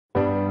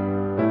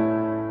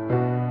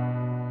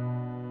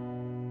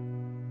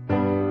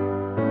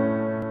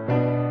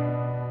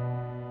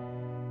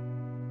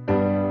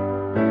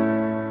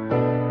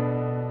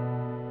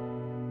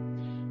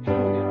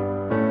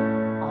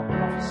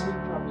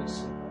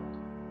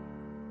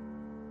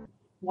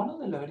One of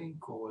the learning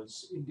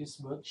goals in this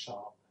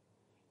workshop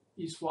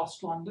is for us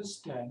to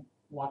understand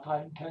what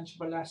are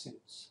intangible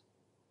assets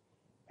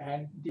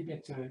and the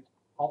method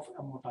of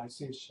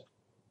amortization.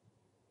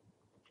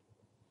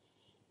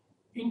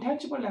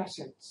 Intangible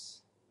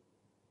assets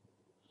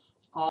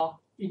are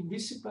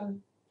invisible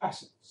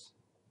assets,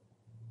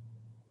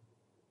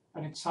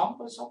 and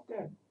examples of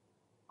them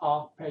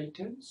are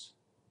patents,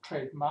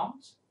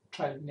 trademarks,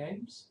 trade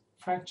names,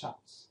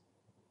 franchise.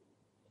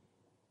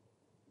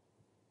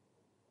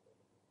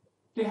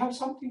 They have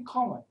something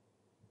common.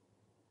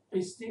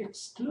 It's the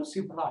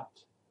exclusive right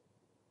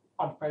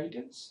on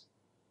patents,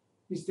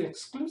 is the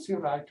exclusive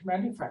right to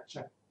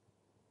manufacture.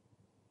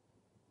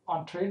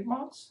 On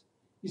trademarks,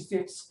 is the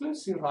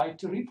exclusive right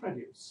to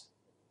reproduce.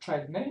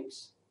 Trade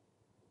names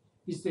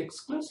is the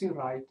exclusive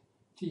right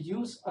to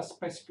use a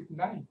specific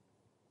name.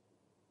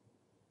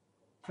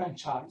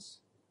 Franchise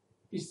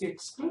is the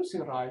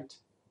exclusive right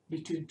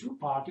between two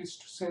parties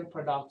to sell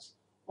products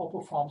or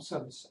perform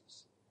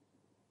services.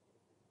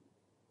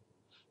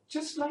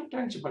 Just like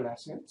tangible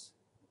assets,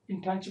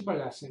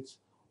 intangible assets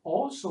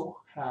also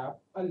have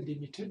a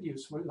limited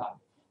useful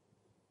life.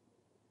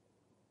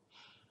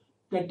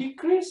 The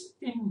decrease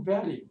in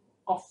value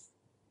of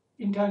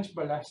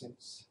intangible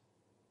assets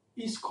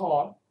is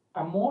called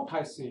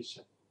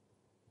amortization.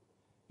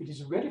 It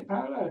is very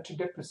parallel to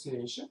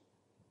depreciation,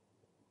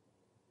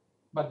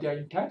 but they are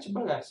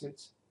intangible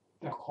assets,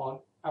 they're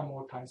called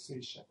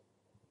amortization.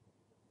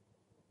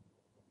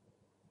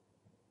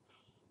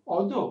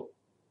 Although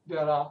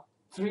there are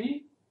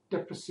 3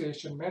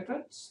 depreciation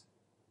methods,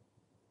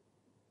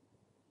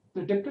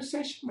 the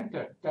depreciation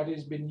method that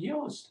has been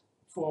used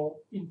for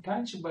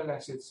intangible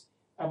assets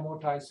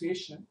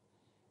amortization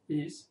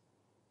is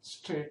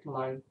straight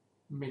line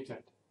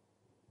method.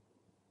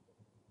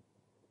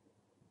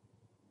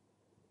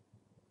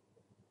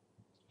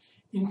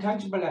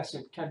 Intangible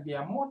asset can be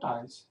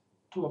amortized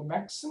to a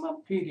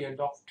maximum period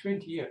of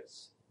 20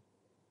 years,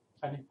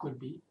 and it could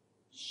be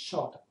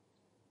shorter.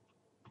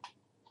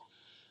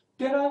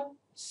 There are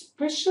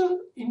special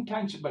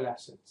intangible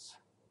assets.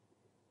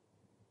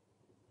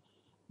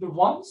 The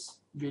ones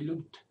we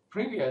looked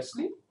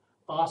previously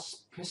are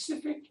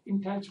specific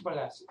intangible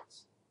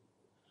assets.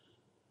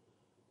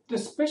 The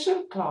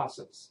special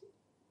class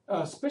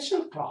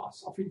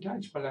of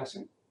intangible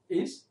asset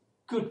is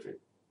goodwill.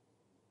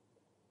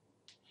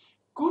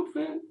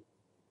 Goodwill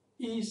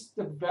is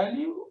the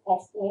value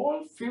of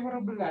all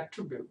favorable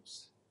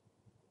attributes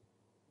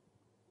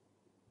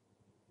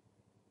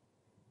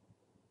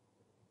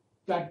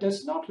that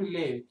does not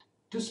relate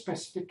to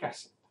specific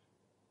asset.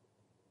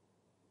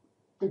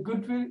 The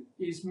goodwill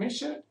is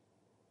measured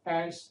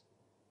as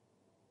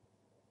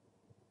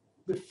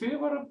the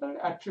favorable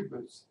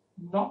attributes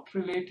not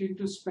relating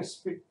to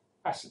specific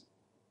asset.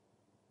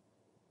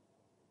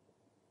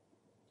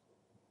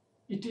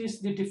 It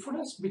is the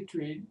difference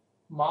between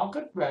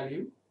market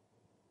value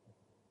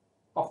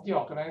of the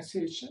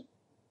organization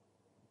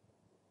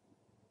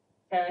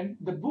and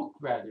the book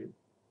value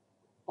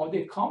or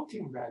the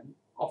accounting value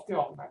of the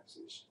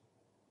organization.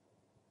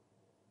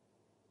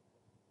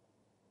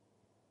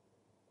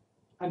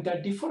 And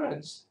that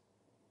difference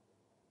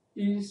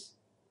is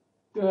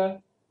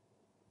the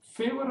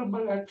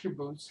favorable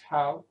attributes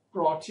have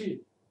brought in,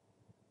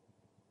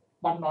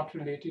 but not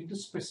relating to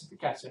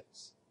specific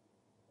assets.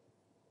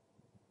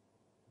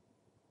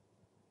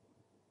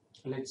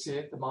 Let's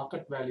say the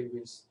market value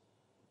is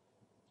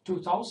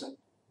 2,000,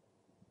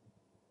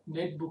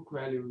 net book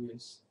value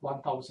is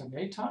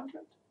 1,800.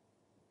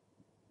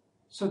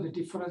 So the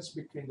difference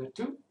between the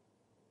two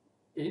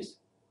is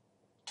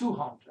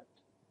 200.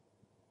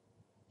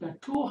 The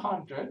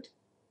 200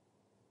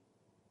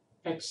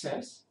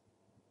 excess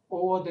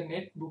over the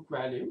net book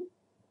value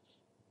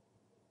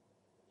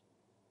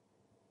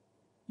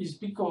is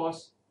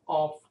because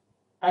of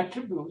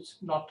attributes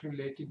not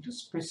relating to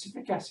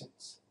specific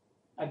assets,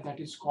 and that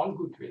is called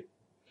goodwill.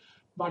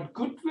 But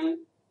goodwill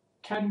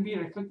can be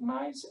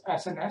recognized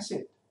as an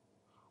asset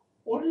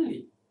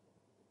only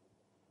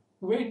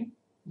when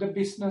the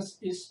business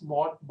is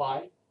bought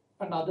by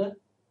another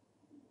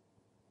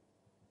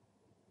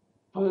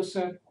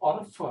person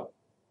or a firm.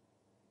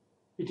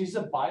 It is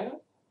a buyer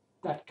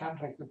that can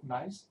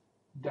recognize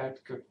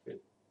that goodwill.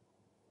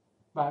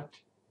 But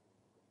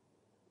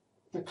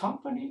the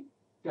company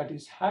that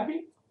is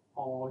having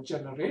or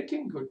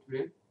generating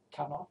goodwill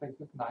cannot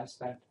recognize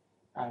that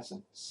as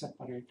a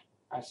separate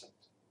asset.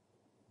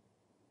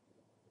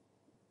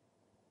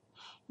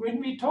 When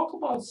we talk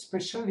about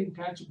special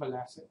intangible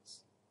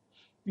assets,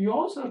 we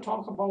also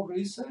talk about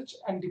research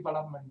and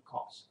development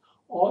costs,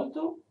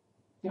 although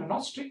they are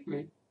not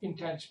strictly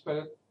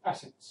intangible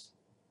assets.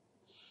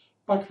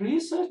 But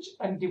research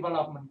and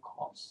development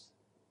costs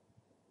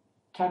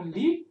can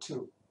lead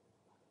to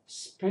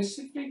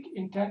specific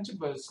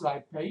intangibles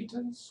like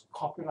patents,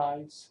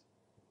 copyrights,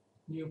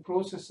 new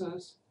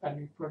processes, and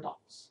new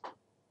products.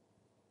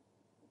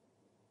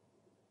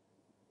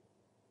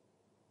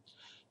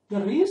 The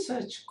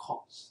research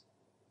costs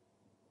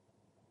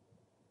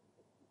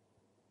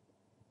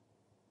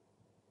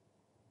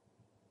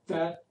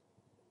that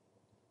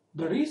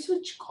The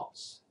research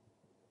costs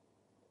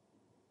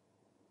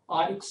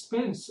are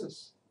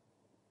expenses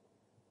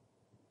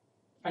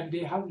and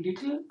they have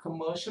little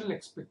commercial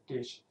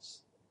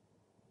expectations.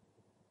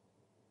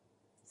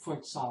 For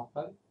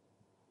example,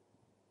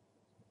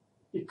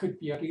 it could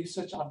be a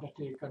research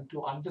undertaken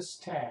to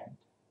understand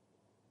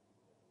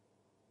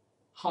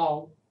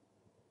how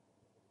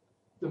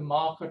the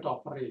market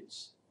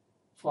operates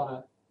for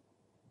a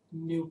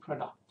new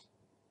product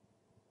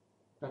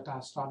that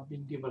has not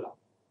been developed.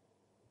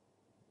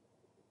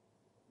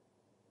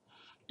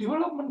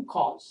 Development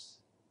costs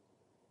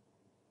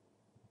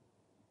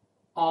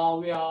are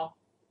where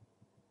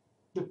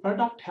the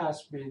product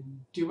has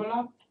been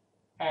developed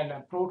and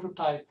a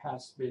prototype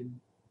has been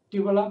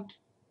developed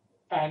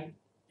and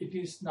it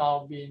is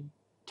now being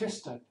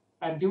tested.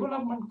 And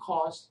development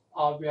costs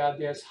are where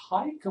there's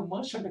high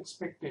commercial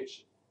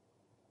expectation.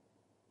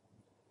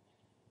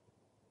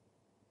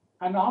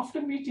 And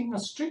after meeting a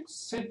strict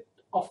set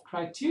of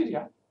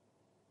criteria,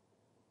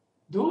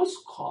 those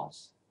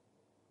costs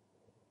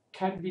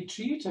can be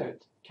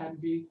treated, can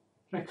be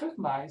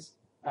recognized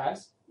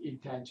as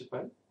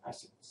intangible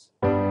assets.